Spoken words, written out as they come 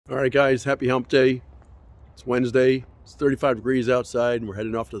All right, guys, happy hump day. It's Wednesday. It's 35 degrees outside, and we're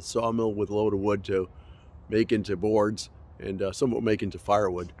heading off to the sawmill with a load of wood to make into boards, and some will make into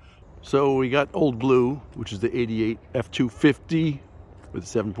firewood. So we got Old Blue, which is the 88 F250 with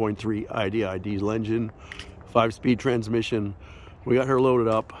a 7.3 IDI diesel engine, 5-speed transmission. We got her loaded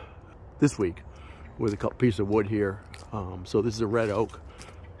up this week with a couple pieces of wood here. So this is a red oak.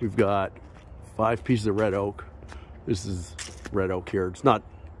 We've got 5 pieces of red oak. This is red oak here. It's not,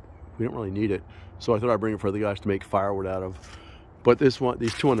 we don't really need it, so I thought I'd bring it for the guys to make firewood out of. But this one,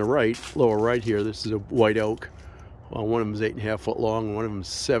 these two on the right, lower right here, this is a white oak. One of them is 8.5 foot long, one of them is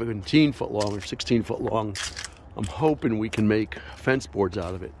 17 foot long or 16 foot long. I'm hoping we can make fence boards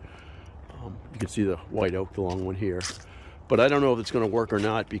out of it. You can see the white oak, the long one here. But I don't know if it's going to work or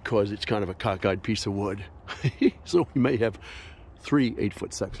not because it's kind of a cockeyed piece of wood. So we may have 3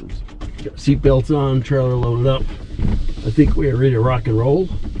 8-foot sections. Got seat belts on, trailer loaded up. I think we are ready to rock and roll,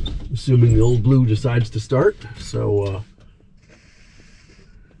 assuming the Old Blue decides to start. So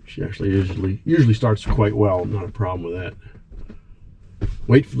she actually usually starts quite well. Not a problem with that.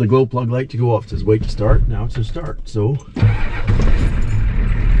 Wait for the glow plug light to go off. It says wait to start. Now it says start. So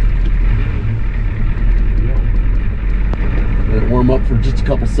let it warm up for just a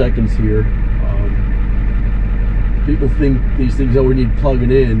couple seconds here. People think these things always need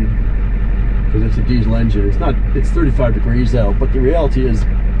plugging in because it's a diesel engine. It's not. It's 35 degrees out, but the reality is,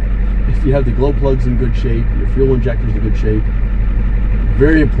 if you have the glow plugs in good shape, your fuel injectors in good shape,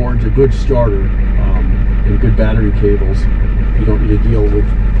 very important, a good starter and good battery cables. You don't need to deal with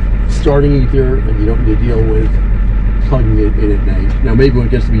starting either, and you don't need to deal with plugging it in at night. Now maybe when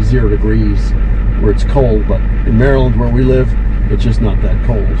it gets to be 0 degrees where it's cold, but in Maryland where we live, it's just not that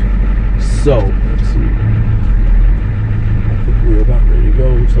cold. So let's see. We're about ready to go.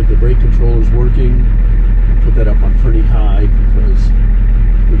 Looks like the brake controller's working. Put that up on pretty high because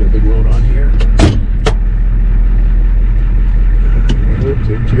we got a big load on here.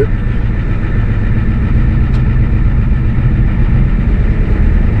 Chip.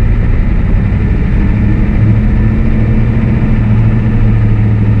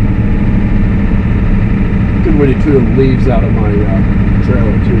 Good way to clear the leaves out of my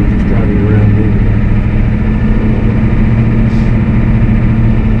trailer too, just driving around moving it.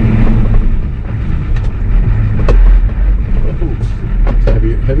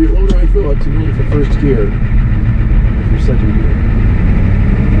 Heavier loader, I feel it's only for first gear, for second gear.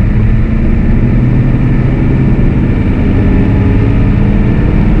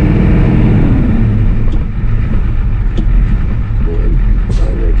 Come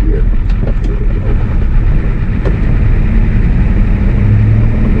on, right here. There we go.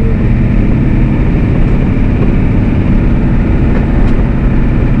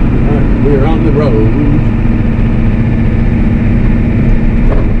 All right, we're on the road.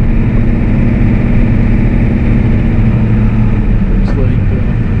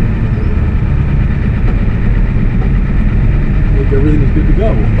 Everything is good to go.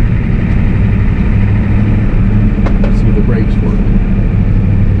 Let's see if the brakes work.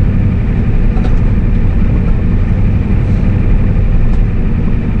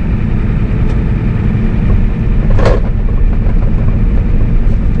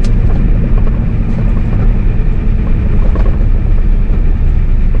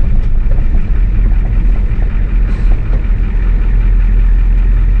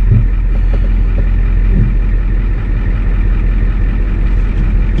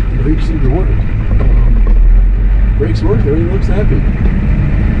 Brakes work, everything looks happy.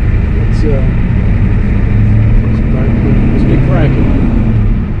 Let's get cracking.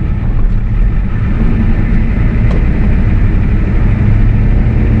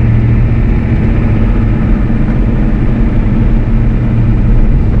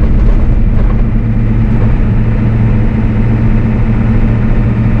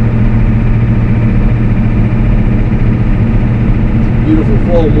 Beautiful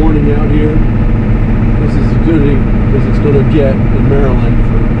fall morning out here. This is as good as it's going to get in Maryland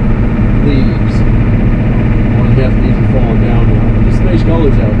for leaves. 1.5 leaves are falling down now. Just nice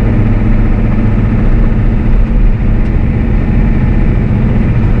colors out there.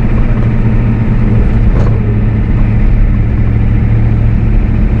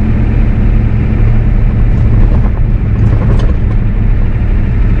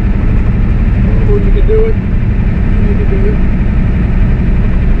 Oh, you can do it. You can do it.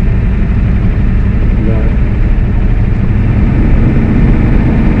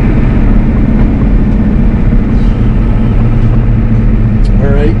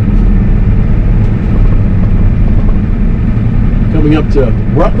 Coming up to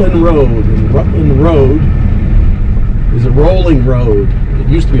Rutland Road, and Rutland Road is a rolling road. It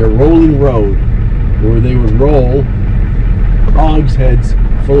used to be a rolling road where they would roll hogsheads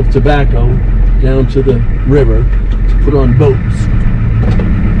full of tobacco down to the river to put on boats.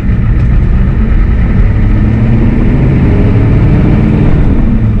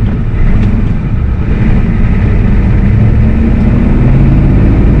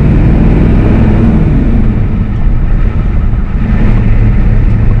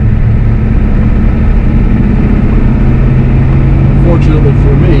 Fortunately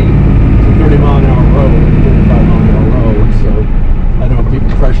for me, it's a 30-mile-an-hour road, 35-mile-an-hour road, so I don't have people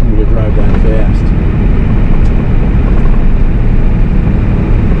pressuring me to drive that fast.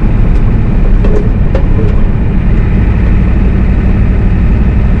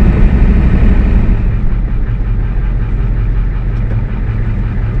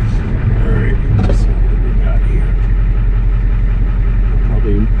 Alright, let's see what we got here. I'm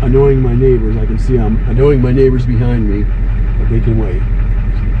probably annoying my neighbors. I can see I'm annoying my neighbors behind me. They can wait.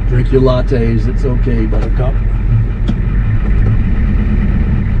 Drink your lattes, it's okay, Buttercup.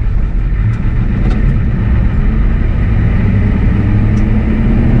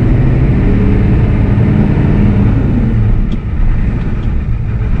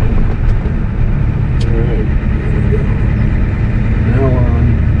 Alright, here we go. Now we're on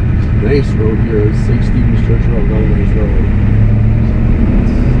a nice road here, St. Stephen's Church Road, another nice road.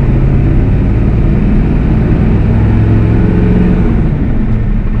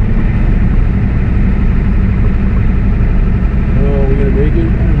 Make it? I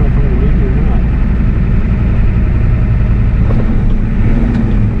don't know if I'm going to make it or not.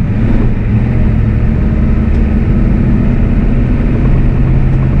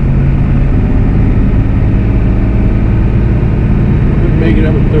 Couldn't make it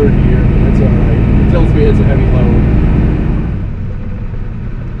up in third gear, but that's alright. It tells me it's a heavy load.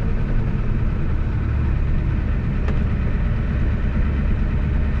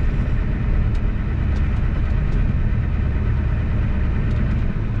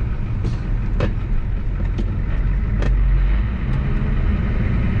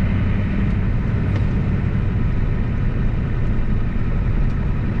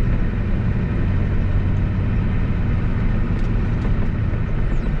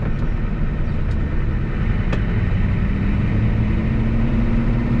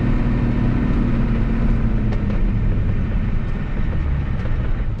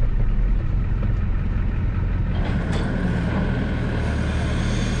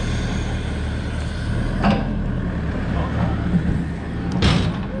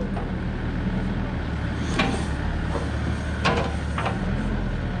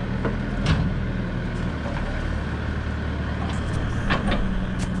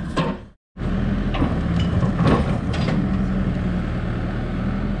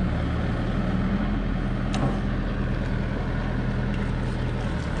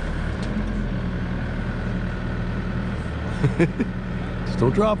 Just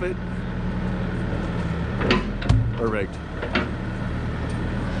don't drop it. Perfect.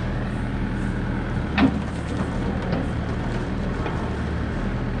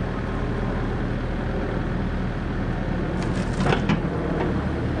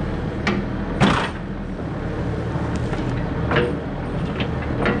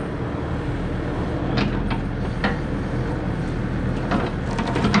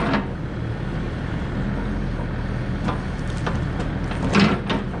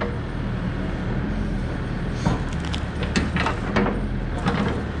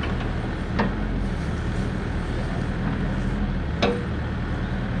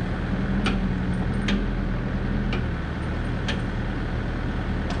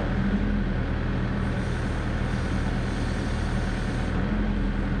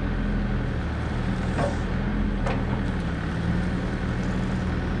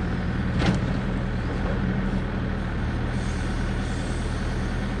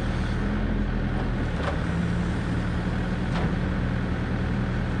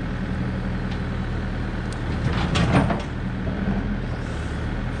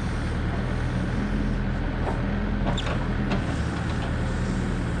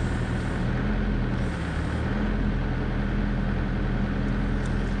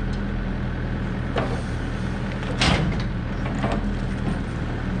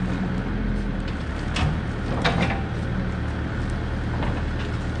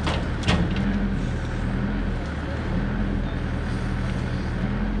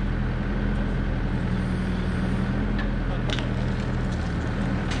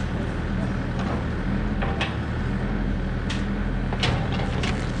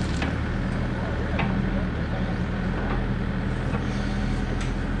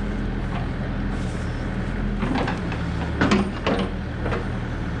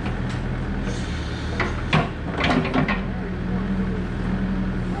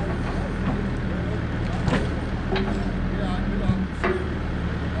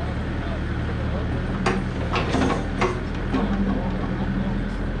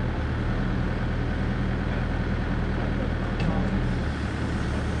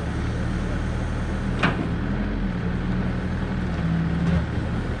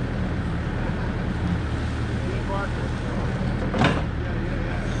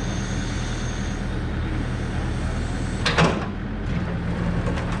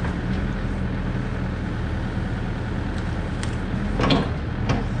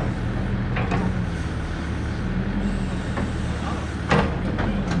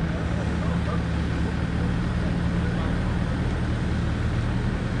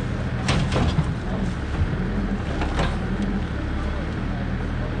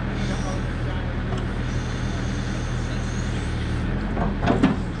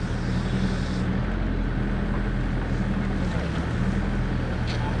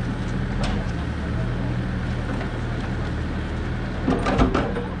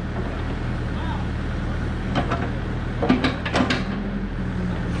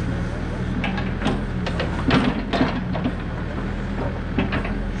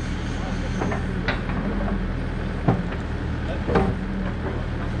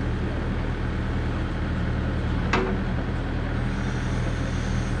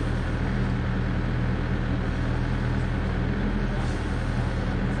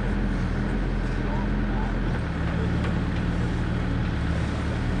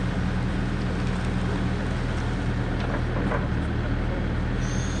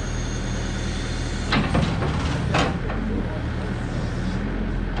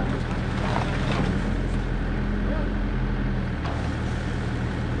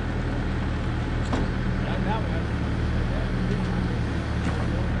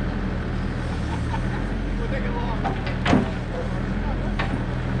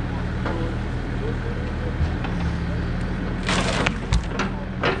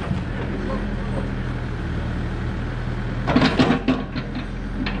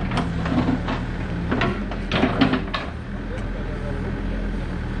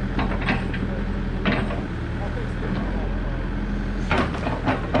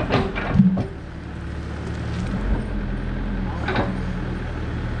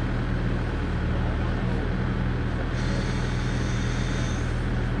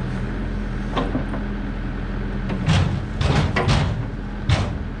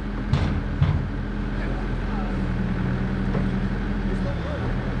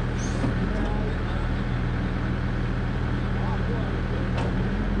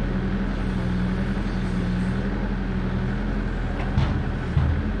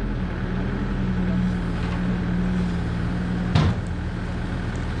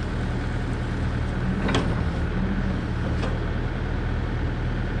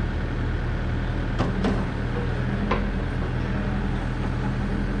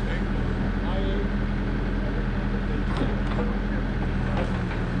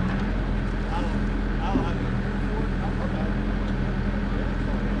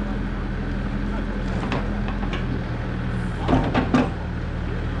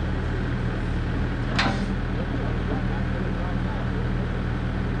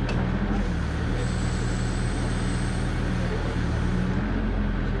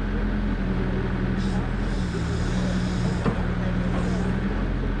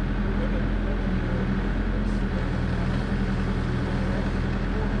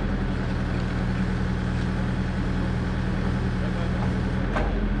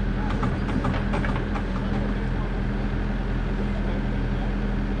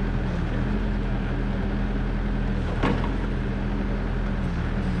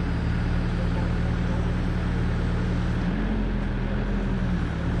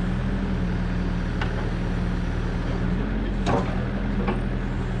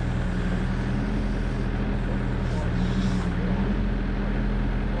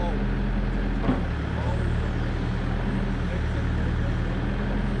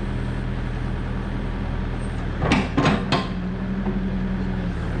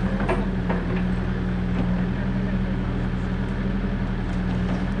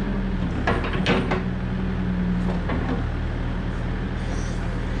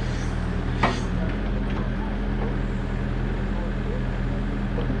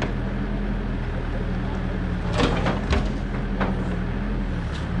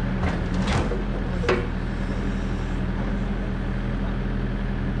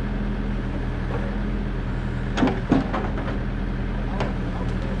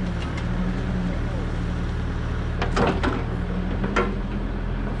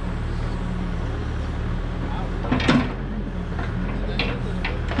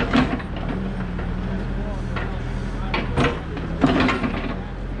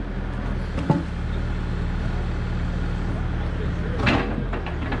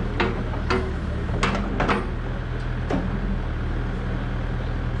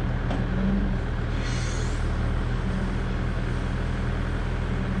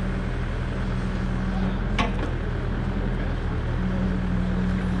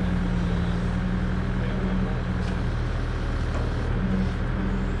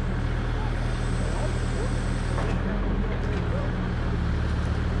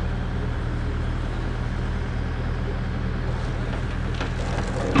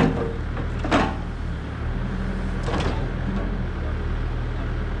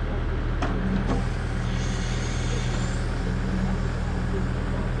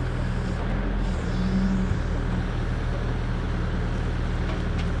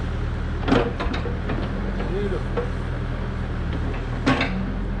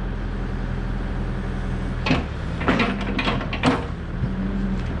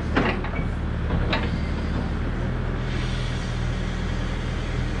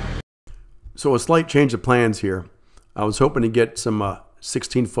 So a slight change of plans here. I was hoping to get some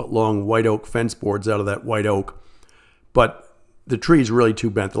 16-foot long white oak fence boards out of that white oak, but the tree's really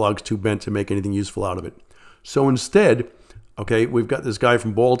too bent, the log's too bent to make anything useful out of it. So instead, okay, we've got this guy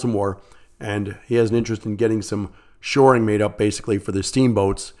from Baltimore, and he has an interest in getting some shoring made up basically for the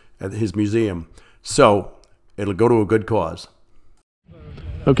steamboats at his museum. So it'll go to a good cause.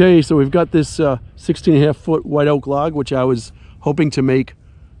 Okay, so we've got this 16.5-foot white oak log, which I was hoping to make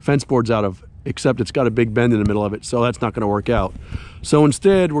fence boards out of, except it's got a big bend in the middle of it, so that's not going to work out. So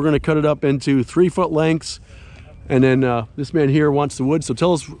instead, we're going to cut it up into 3-foot lengths, and then this man here wants the wood. So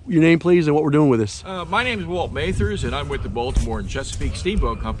tell us your name, please, and what we're doing with this. My name is Walt Mathers, and I'm with the Baltimore and Chesapeake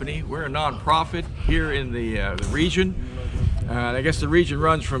Steamboat Company. We're a non-profit here in the region. I guess the region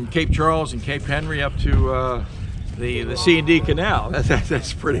runs from Cape Charles and Cape Henry up to the C&D Canal.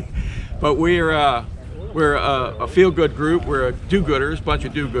 That's pretty. But we're a feel-good group. We're a bunch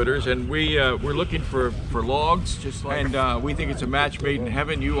of do-gooders, and we're looking for logs. And we think it's a match made in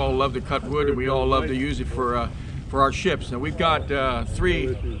heaven. You all love to cut wood, and we all love to use it for our ships. Now we've got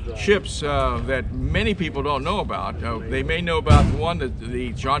 3 ships that many people don't know about. They may know about the one,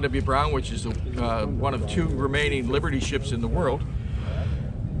 the John W. Brown, which is one of 2 remaining Liberty ships in the world.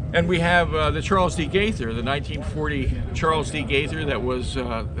 And we have the Charles D. Gaither, the 1940 Charles D. Gaither that was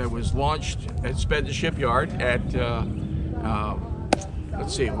launched at Spedden Shipyard at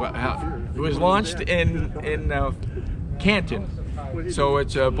let's see, it was launched in Canton. So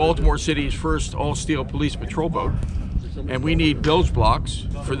it's Baltimore City's first all-steel police patrol boat, and we need bilge blocks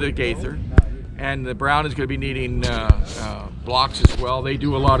for the Gaither, and the Brown is going to be needing blocks as well. They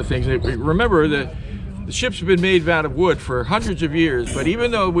do a lot of things. Remember, the ships have been made out of wood for hundreds of years, but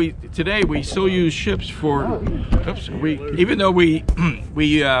even though today we still use ships for, even though we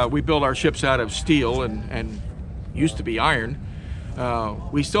build our ships out of steel and used to be iron,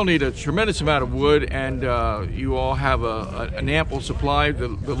 we still need a tremendous amount of wood, and you all have an ample supply. The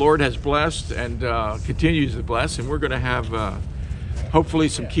Lord has blessed and continues to bless, and we're going to have hopefully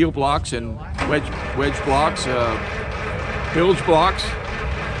some keel blocks and wedge blocks, bilge blocks,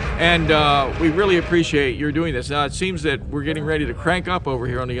 and we really appreciate your doing this. Now it seems that we're getting ready to crank up over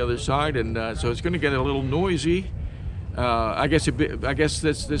here on the other side, and so it's going to get a little noisy. I guess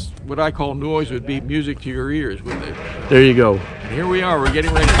this what I call noise would be music to your ears with it. There you go. And here we are. We're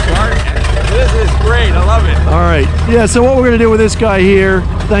getting ready to start, and this is great. I love it. All right. Yeah. So what we're going to do with this guy here?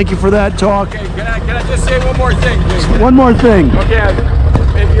 Thank you for that talk. Okay. Can I just say one more thing, please? One more thing. Okay.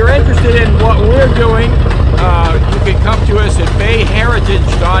 If you're interested in what we're doing, you can come to us at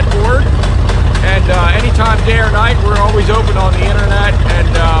bayheritage.org. And anytime, day or night, we're always open on the internet,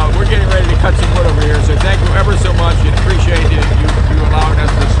 and we're getting ready to cut some wood over here. So thank you ever so much, and appreciate you allowing us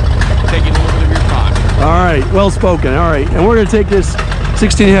to take a little bit of your time. All right, well spoken. All right, and we're going to take this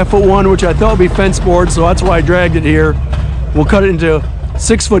 16.5-foot one, which I thought would be fence board, so that's why I dragged it here. We'll cut it into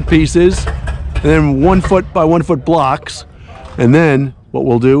 6-foot pieces, and then 1-foot by 1-foot blocks, and then what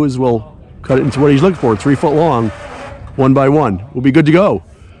we'll do is we'll cut it into what he's looking for, 3-foot long, 1 by 1. We'll be good to go.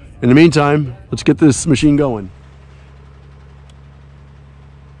 In the meantime, let's get this machine going.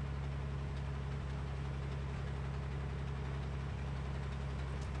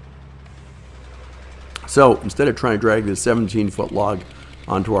 So instead of trying to drag this 17-foot log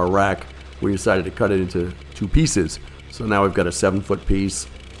onto our rack, we decided to cut it into 2 pieces. So now we've got a 7-foot piece.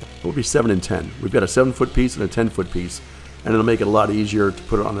 It will be 7 and 10. We've got a 7-foot piece and a 10-foot piece, and it'll make it a lot easier to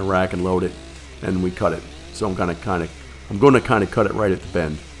put it on the rack and load it, and we cut it. So I'm going to kind of cut it right at the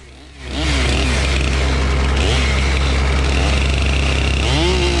bend.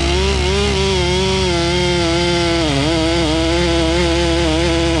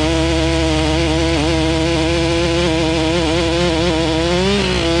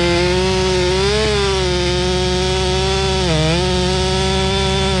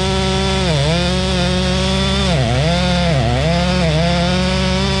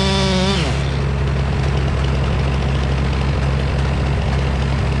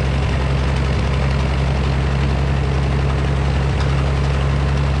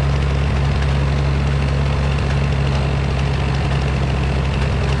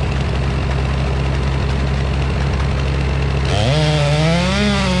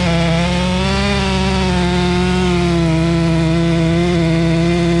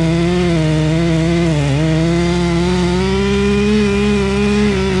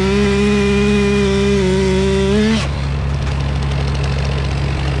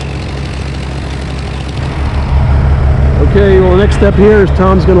 Okay, well, the next step here is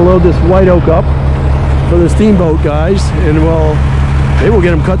Tom's going to load this white oak up for the Steamboat guys, and well, maybe we'll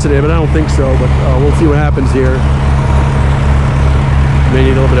get them cut today, but I don't think so, but we'll see what happens here. May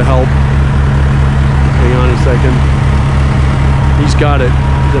need a little bit of help. second. He's got it.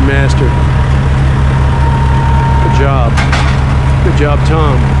 He's a master. Good job. Good job,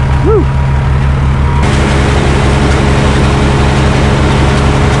 Tom. Woo!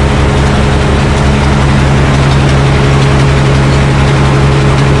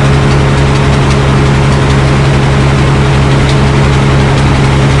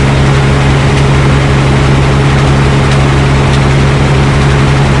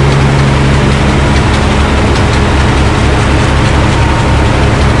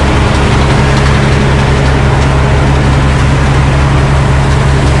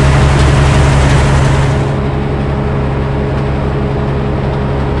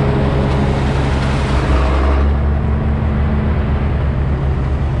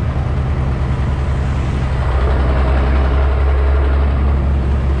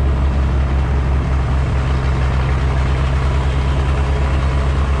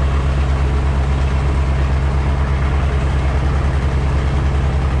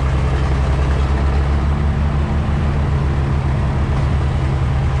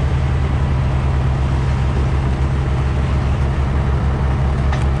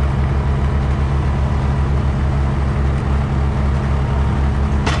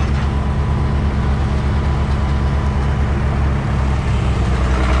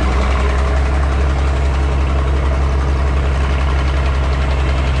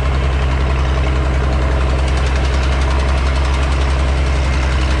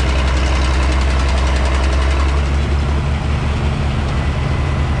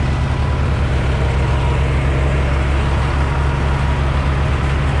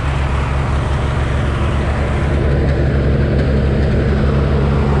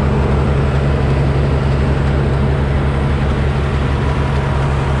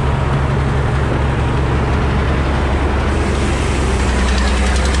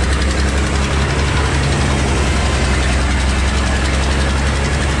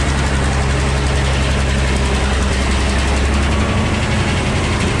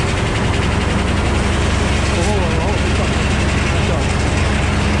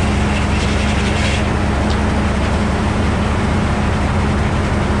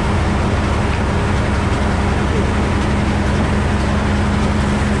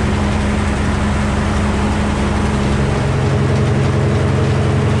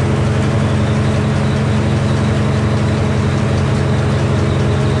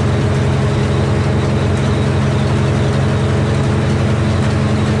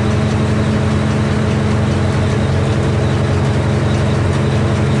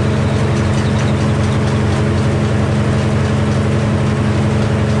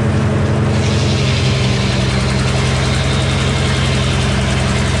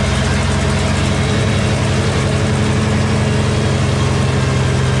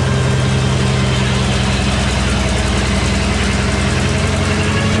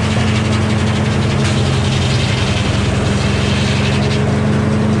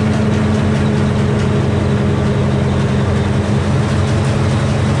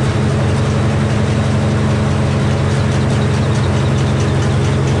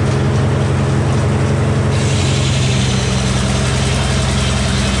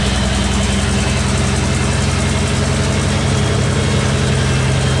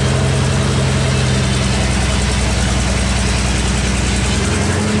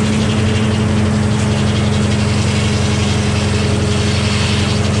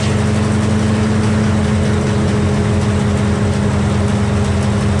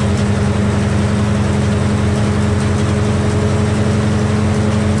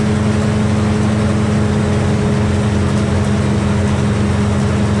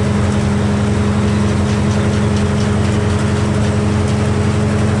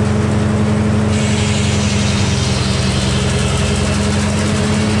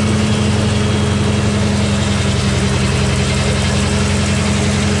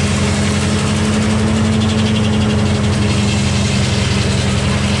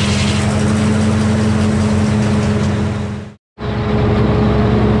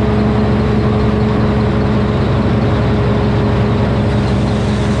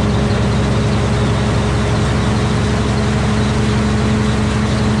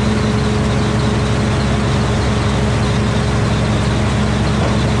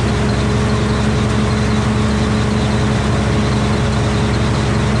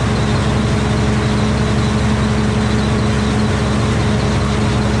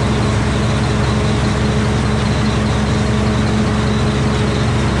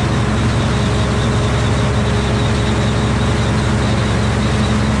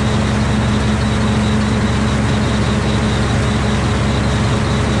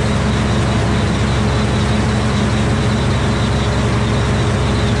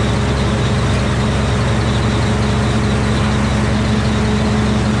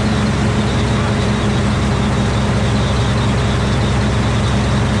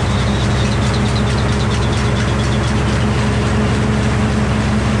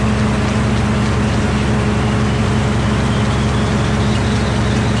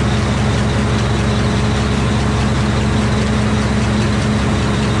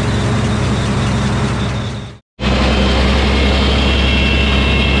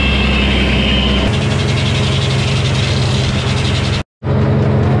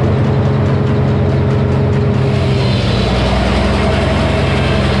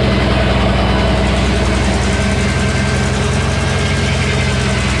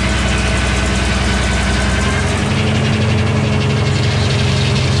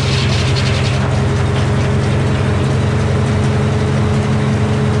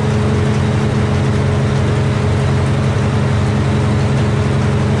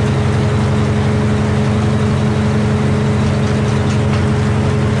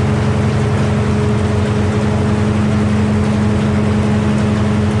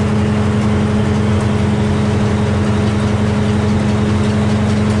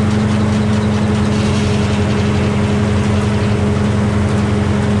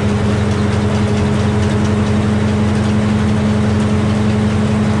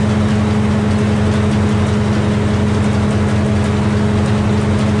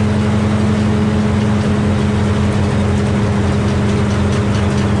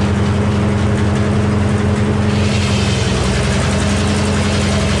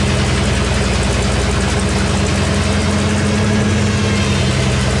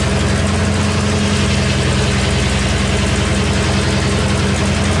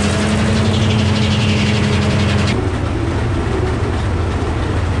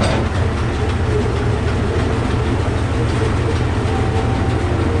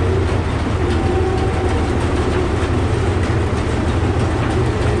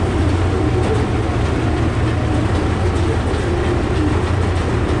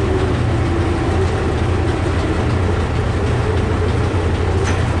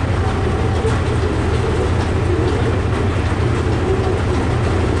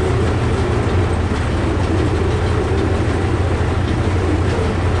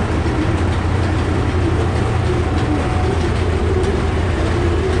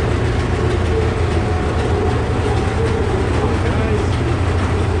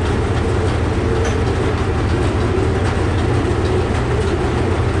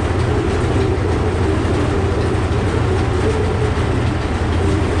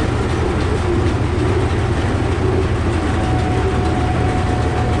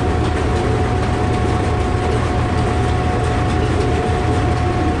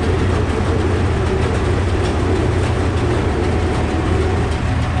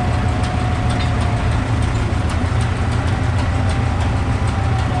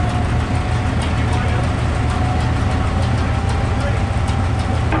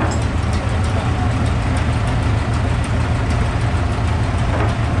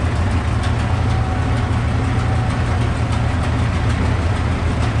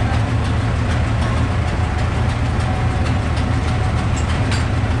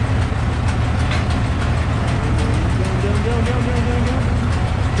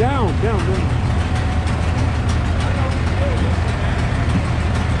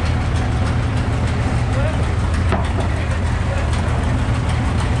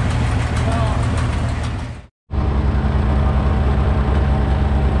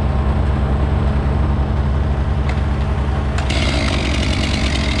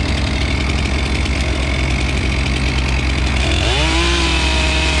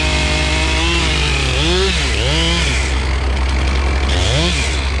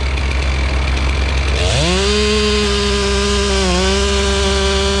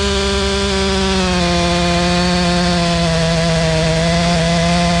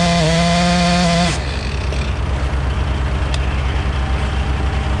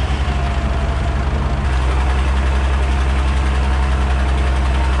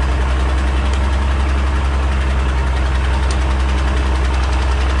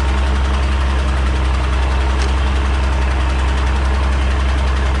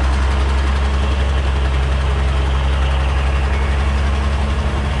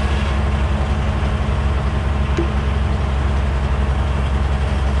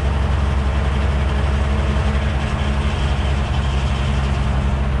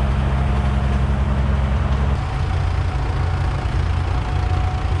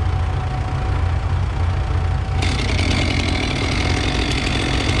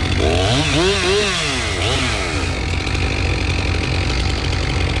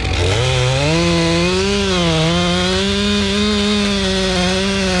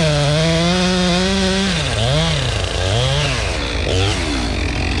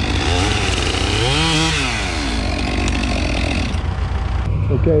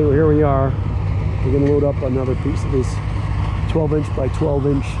 Okay, well here we are. We're going to load up another piece of this 12-inch by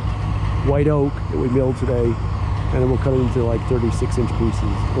 12-inch white oak that we milled today, and then we'll cut it into like 36-inch pieces,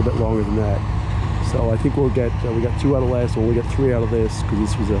 a little bit longer than that. So I think we'll get, we got 2 out of the last one, we got 3 out of this, because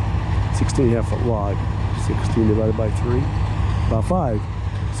this was a 16.5 foot log. 16 divided by 3, about 5.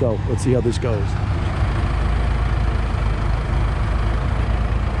 So let's see how this goes.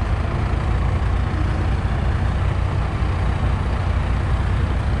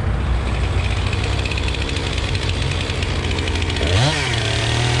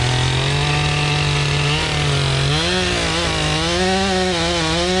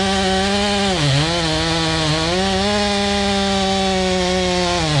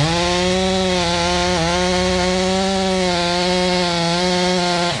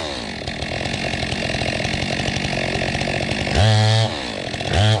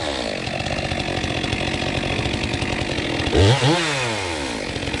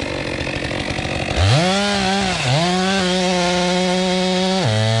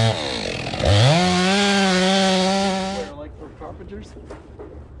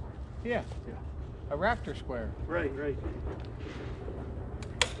 Yeah, a rafter square. Right.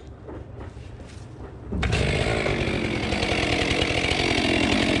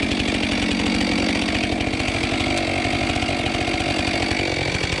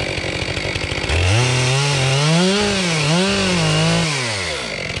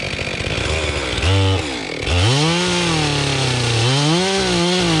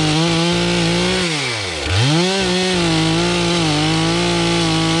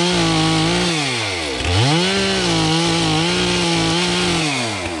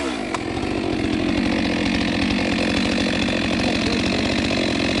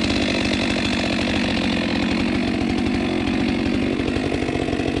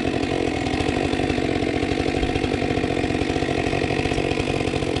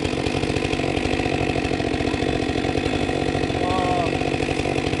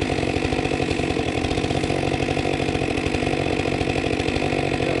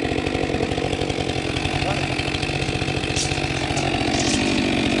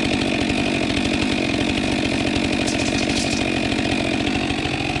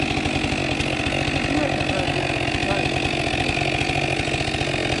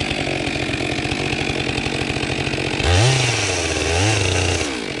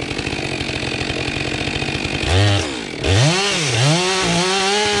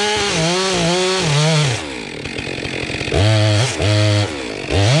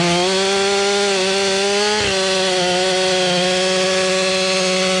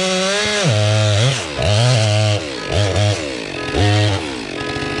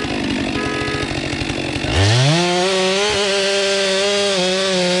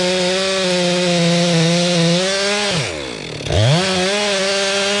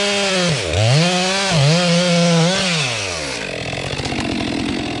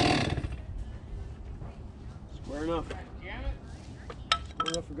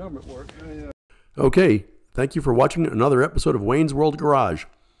 For government work. Okay, thank you for watching another episode of Wayne's World Garage.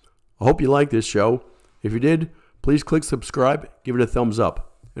 I hope you liked this show. If you did, please click subscribe, give it a thumbs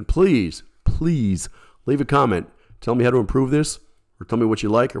up, and please leave a comment. Tell me how to improve this, or tell me what you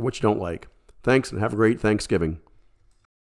like or what you don't like. Thanks, and have a great Thanksgiving.